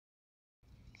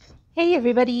Hey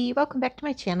everybody, welcome back to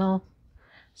my channel.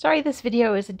 Sorry this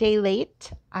video is a day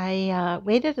late. I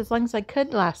waited as long as I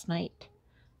could last night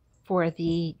for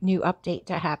the new update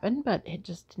to happen, but it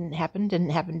just didn't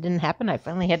happen. I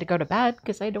finally had to go to bed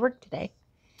because I had to work today.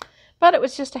 But it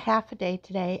was just a half a day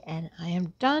today and I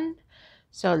am done.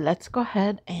 So let's go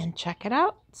ahead and check it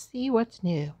out, see what's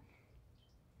new.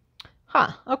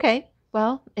 Okay,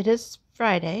 well, it is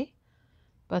Friday.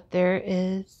 But there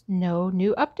is no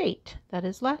new update. That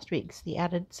is last week's. The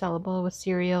added sellable with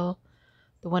cereal,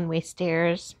 the one-way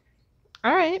stairs.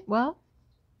 All right, well,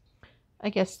 I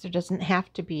guess there doesn't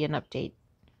have to be an update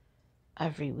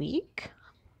every week.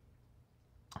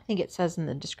 I think it says in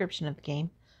the description of the game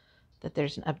that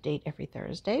there's an update every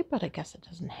Thursday, but I guess it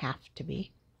doesn't have to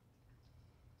be.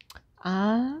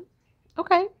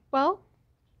 Okay, well,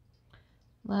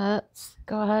 let's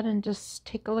go ahead and just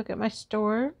take a look at my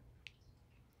store.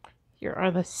 Here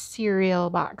are the cereal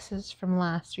boxes from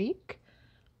last week.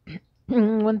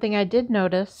 One thing I did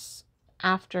notice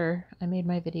after I made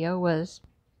my video was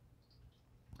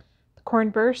the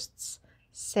corn bursts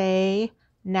say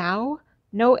now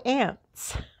no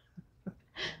ants,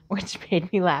 which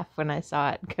made me laugh when I saw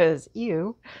it because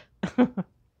ew. All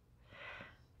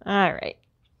right.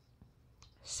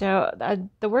 So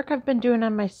the work I've been doing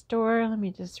on my store, let me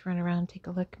just run around, take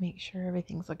a look, make sure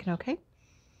everything's looking okay.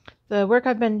 The work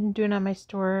I've been doing on my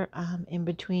store in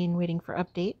between waiting for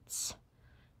updates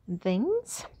and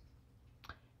things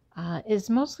is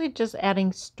mostly just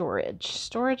adding storage.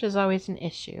 Storage is always an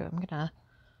issue. I'm gonna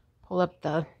pull up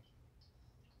the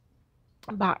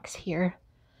box here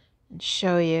and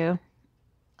show you.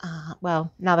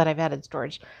 Well, now that I've added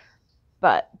storage,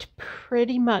 but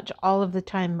pretty much all of the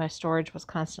time my storage was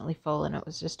constantly full and it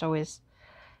was just always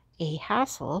a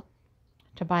hassle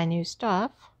to buy new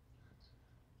stuff.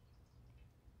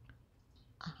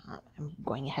 I'm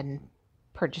going ahead and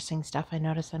purchasing stuff I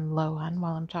notice I'm low on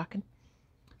while I'm talking.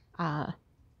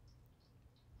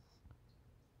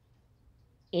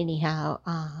 Anyhow,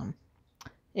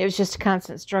 it was just a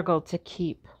constant struggle to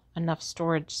keep enough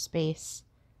storage space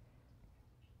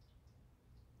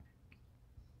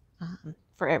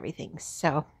for everything.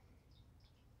 So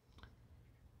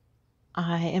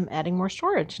I am adding more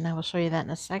storage and I will show you that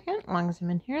in a second. As long as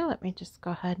I'm in here, let me just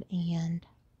go ahead and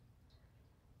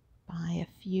buy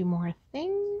a few more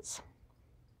things.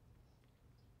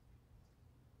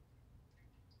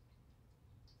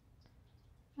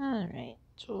 All right,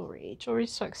 jewelry.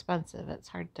 Jewelry's so expensive, it's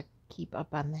hard to keep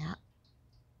up on that.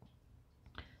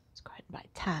 Let's go ahead and buy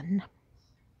 10.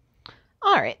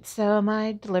 All right, so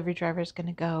my delivery driver is going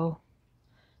to go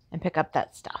and pick up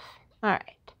that stuff. All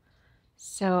right,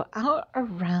 so out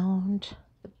around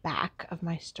the back of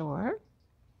my store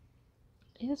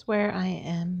is where I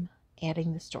am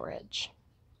adding the storage.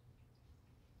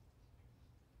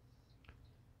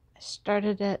 I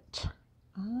started it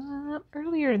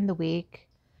earlier in the week,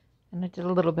 and I did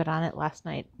a little bit on it last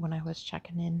night when I was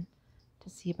checking in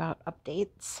to see about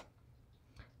updates.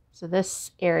 So this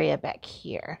area back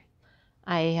here,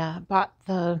 I bought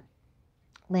the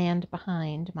land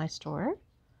behind my store,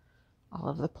 all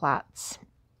of the plots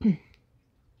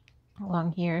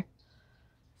along here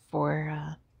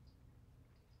for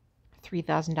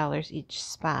 $3,000 each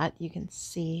spot. You can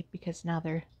see because now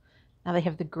they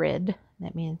have the grid.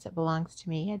 That means it belongs to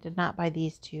me. I did not buy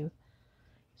these two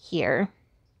here,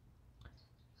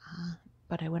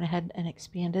 but I went ahead and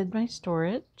expanded my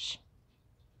storage.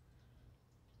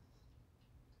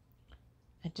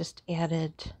 I just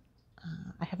added,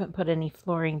 I haven't put any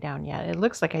flooring down yet. It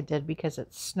looks like I did because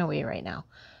it's snowy right now,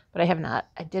 but I have not.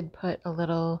 I did put a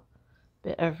little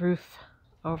bit of roof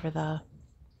over the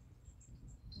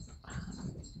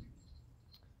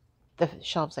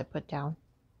shelves I put down.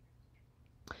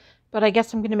 But I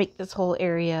guess I'm going to make this whole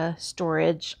area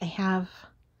storage. I have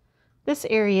this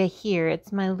area here.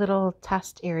 It's my little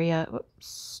test area.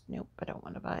 Oops, nope, I don't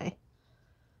want to buy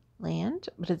land,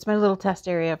 but it's my little test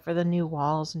area for the new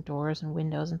walls and doors and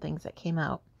windows and things that came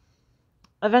out.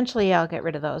 Eventually I'll get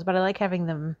rid of those, but I like having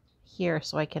them here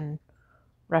so I can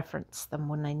reference them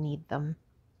when I need them.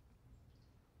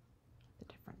 The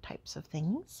different types of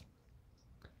things.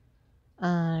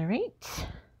 All right.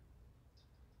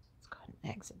 Let's go ahead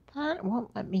and exit that. It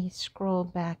won't let me scroll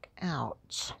back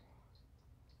out.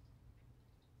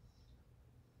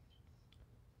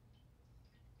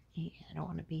 Yeah, I don't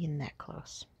want to be in that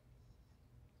close.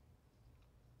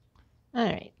 All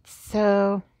right,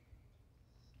 so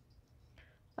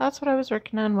that's what I was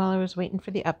working on while I was waiting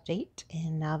for the update.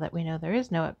 And now that we know there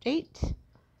is no update,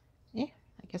 yeah,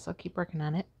 I guess I'll keep working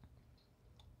on it.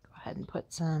 Go ahead and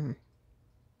put some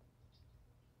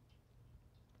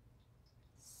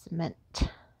cement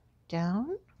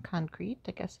down. Concrete,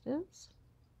 I guess it is.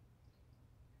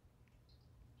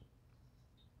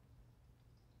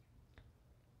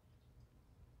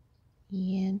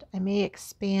 And I may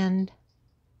expand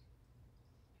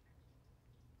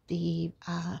the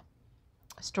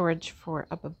storage for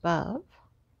up above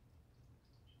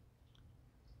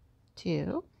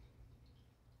too,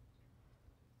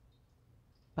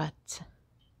 but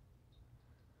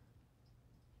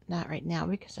not right now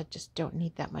because I just don't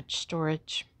need that much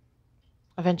storage.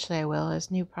 Eventually I will as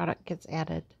new product gets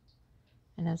added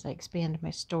and as I expand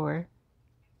my store,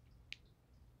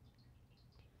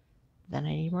 then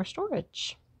I need more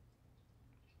storage.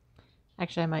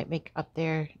 Actually, I might make up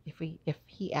there if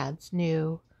he adds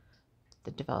new,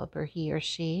 the developer, he or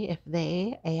she, if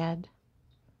they add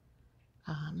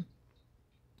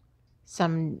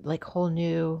some like whole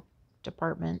new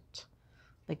department,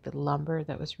 like the lumber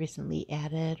that was recently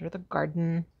added or the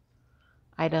garden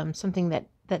item, something that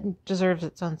deserves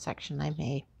its own section, I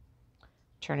may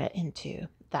turn it into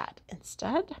that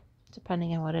instead,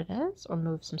 depending on what it is, or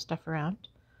move some stuff around.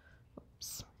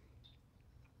 Oops.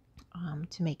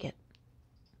 To make it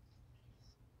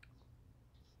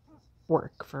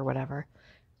work for whatever.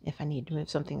 If I need to move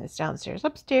something that's downstairs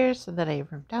upstairs so that I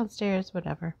have room downstairs,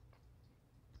 whatever.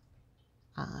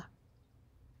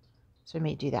 So I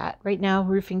may do that. Right now,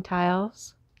 roofing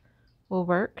tiles will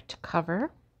work to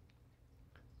cover.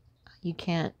 You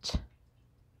can't,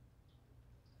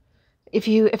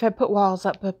 if I put walls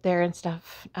up there and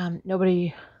stuff,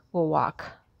 nobody will walk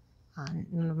on,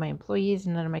 none of my employees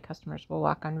and none of my customers will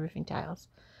walk on roofing tiles.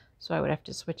 So I would have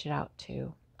to switch it out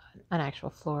to an actual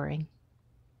flooring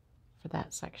for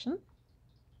that section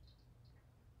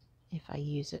if I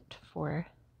use it for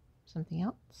something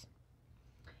else.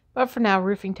 But for now,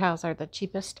 roofing tiles are the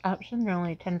cheapest option. They're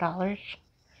only $10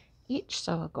 each,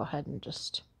 so I'll go ahead and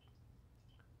just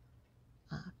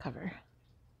cover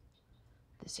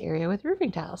this area with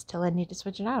roofing tiles till I need to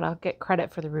switch it out. I'll get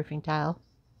credit for the roofing tile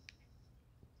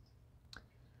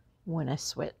when I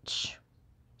switch.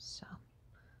 So,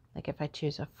 like if I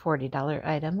choose a $40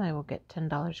 item, I will get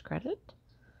 $10 credit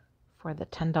for the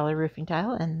 $10 roofing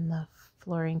tile, and the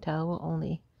flooring tile will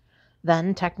only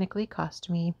then technically cost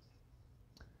me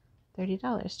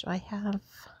 $30. Do I have,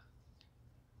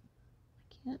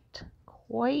 I can't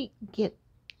quite get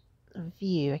a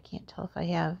view. I can't tell if I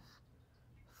have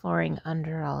flooring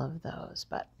under all of those,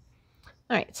 but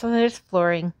all right, so there's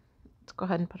flooring. Let's go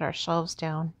ahead and put our shelves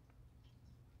down.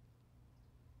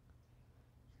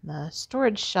 The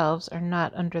storage shelves are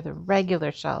not under the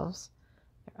regular shelves.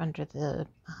 They're under the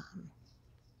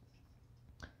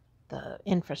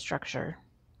infrastructure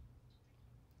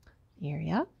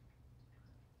area.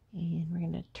 And we're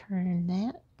going to turn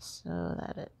that so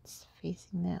that it's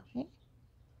facing that way.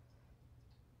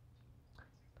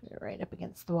 Put it right up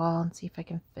against the wall and see if I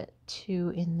can fit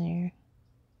two in there.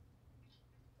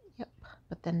 Yep,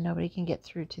 but then nobody can get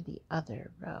through to the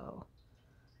other row.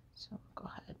 So we'll go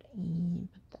ahead and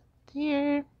put that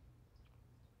there.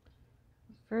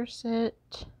 Reverse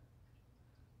it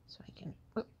so I can,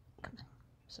 oh, come on.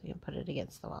 So we can put it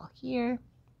against the wall here.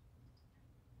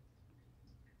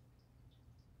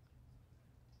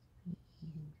 And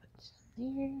put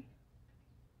some there.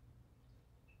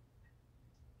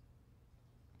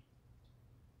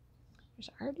 There's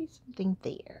already something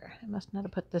there. I must not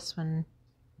have put this one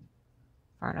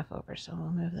far enough over, so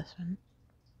we'll move this one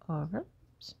over.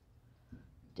 Oops.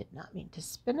 Did not mean to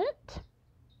spin it.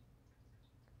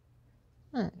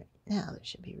 All right, now there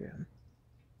should be room.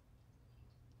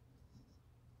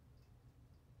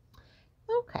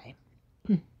 Okay.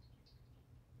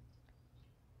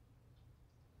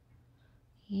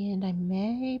 And I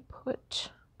may put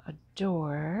a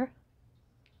door.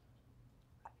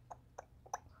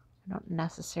 I don't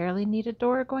necessarily need a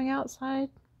door going outside.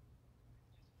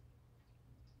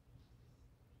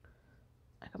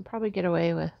 I can probably get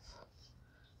away with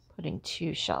putting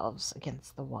two shelves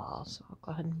against the wall. So I'll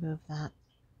go ahead and move that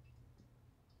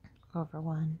over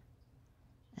one.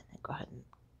 And then go ahead and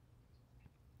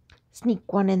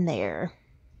sneak one in there.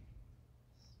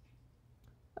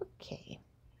 Okay.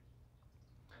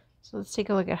 So let's take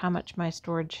a look at how much my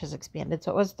storage has expanded.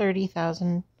 So it was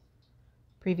 30,000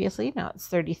 previously. Now it's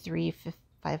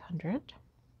 33,500. And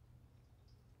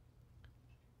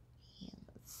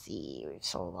let's see, we've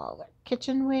sold all our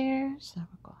kitchenware, so we'll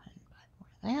go ahead and buy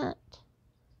more of that.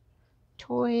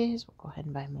 Toys, we'll go ahead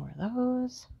and buy more of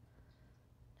those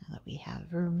now that we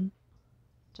have room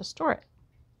to store it.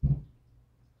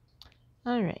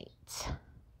 All right. So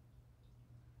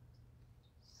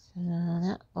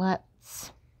that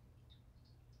lets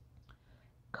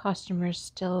customers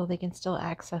still, they can still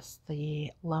access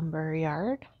the lumber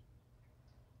yard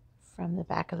from the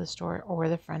back of the store or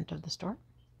the front of the store.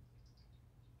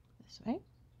 This way.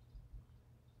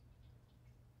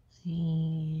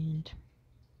 And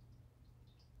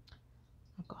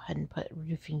I'll go ahead and put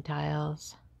roofing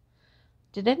tiles.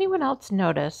 Did anyone else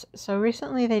notice? So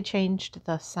recently they changed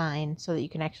the sign so that you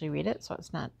can actually read it, so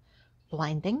it's not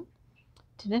blinding.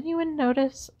 Did anyone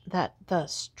notice that the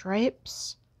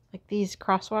stripes, like these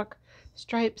crosswalk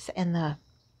stripes and the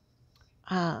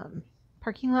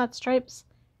parking lot stripes,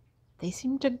 they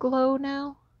seem to glow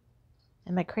now?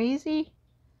 Am I crazy?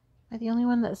 Am I the only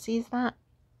one that sees that?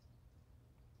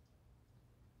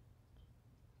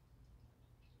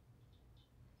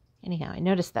 Anyhow, I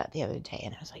noticed that the other day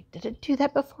and I was like, did it do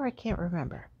that before? I can't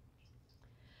remember.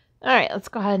 Alright, let's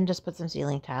go ahead and just put some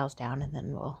ceiling tiles down and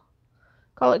then we'll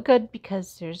call it good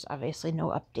because there's obviously no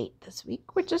update this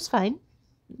week, which is fine.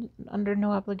 Under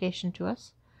no obligation to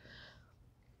us.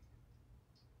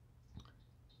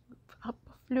 Up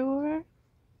a floor.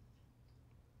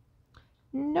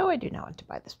 No, I do not want to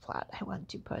buy this plot. I want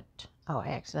to put... Oh, I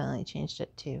accidentally changed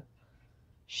it to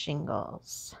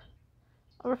shingles.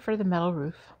 I'll prefer the metal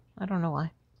roof. I don't know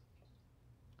why.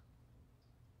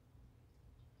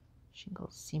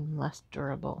 Shingles seem less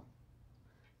durable.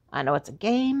 I know it's a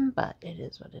game, but it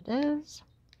is what it is.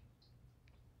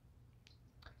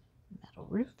 Metal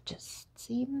roof just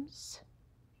seems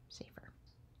safer.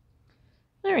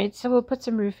 Alright, so we'll put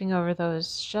some roofing over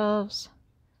those shelves.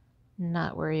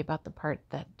 Not worry about the part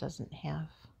that doesn't have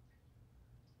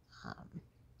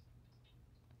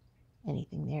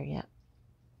anything there yet.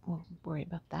 We'll worry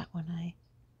about that when I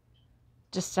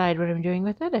decide what I'm doing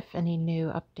with it, if any new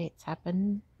updates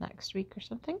happen next week or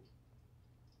something.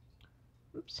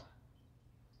 Oops.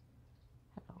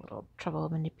 Had a little trouble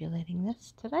manipulating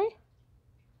this today.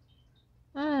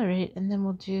 Alright, and then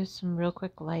we'll do some real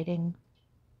quick lighting.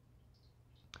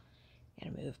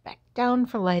 Gotta move back down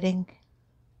for lighting.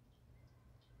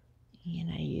 And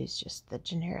I use just the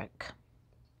generic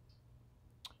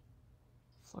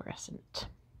fluorescent.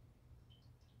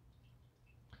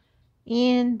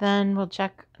 And then we'll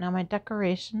check now my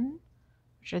decoration,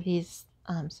 which are these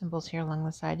symbols here along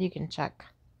the side. You can check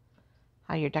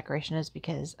how your decoration is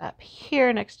because up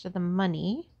here next to the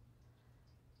money,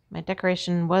 my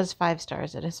decoration was 5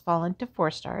 stars. It has fallen to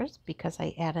 4 stars because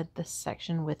I added this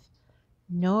section with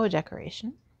no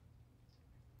decoration.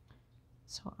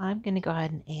 So I'm going to go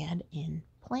ahead and add in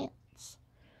plants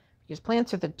because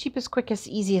plants are the cheapest, quickest,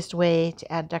 easiest way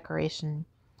to add decoration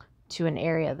to an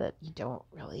area that you don't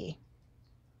really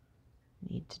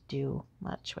need to do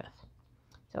much with.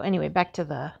 So anyway, back to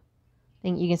the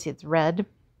thing. You can see it's red,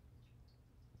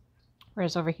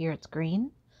 whereas over here it's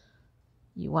green.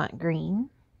 You want green.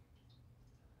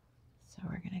 So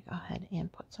we're going to go ahead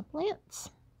and put some plants.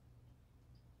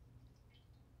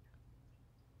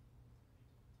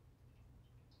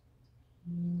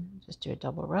 Just do a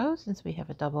double row since we have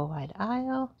a double wide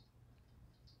aisle.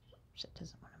 Oops, it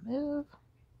doesn't want to move.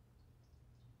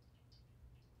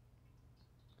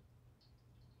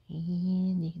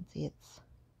 And you can see it's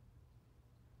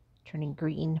turning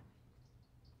green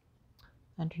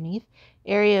underneath.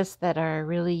 Areas that are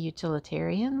really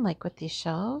utilitarian, like with these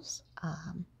shelves,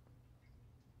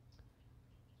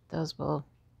 those will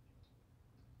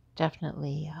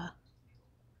definitely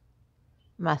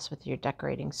mess with your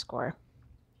decorating score.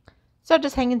 So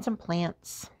just hang in some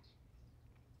plants.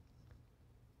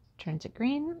 Turns it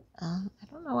green. I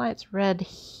don't know why it's red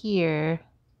here.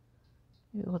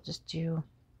 Maybe we'll just do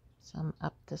some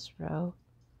up this row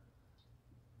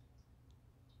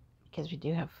because we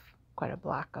do have quite a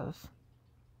block of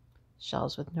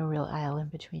shelves with no real aisle in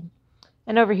between.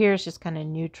 And over here is just kind of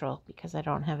neutral because I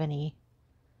don't have any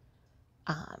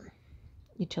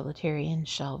utilitarian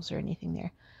shelves or anything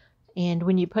there. And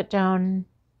when you put down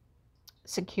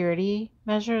security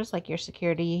measures, like your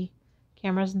security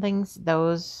cameras and things,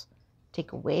 those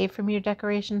take away from your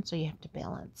decoration, so you have to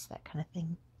balance that kind of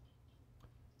thing.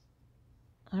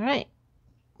 All right,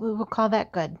 we will call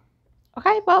that good.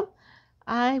 Okay, well,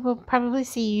 I will probably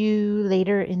see you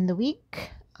later in the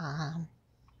week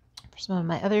for some of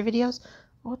my other videos.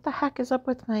 What the heck is up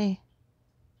with my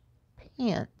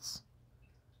pants?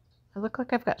 I look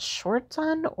like I've got shorts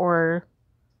on or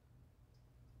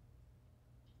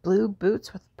blue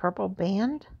boots with purple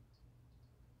band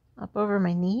up over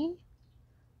my knee.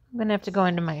 I'm going to have to go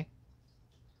into my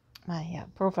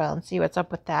profile and see what's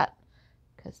up with that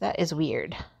because that is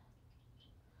weird.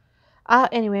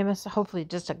 Anyway, it's hopefully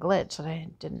just a glitch that I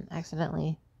didn't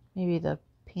accidentally, maybe the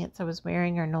pants I was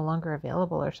wearing are no longer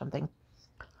available or something.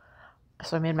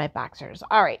 So I'm in my boxers.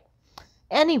 All right.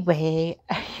 Anyway,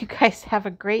 you guys have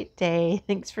a great day.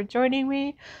 Thanks for joining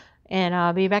me. And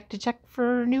I'll be back to check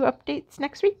for new updates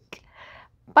next week.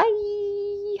 Bye!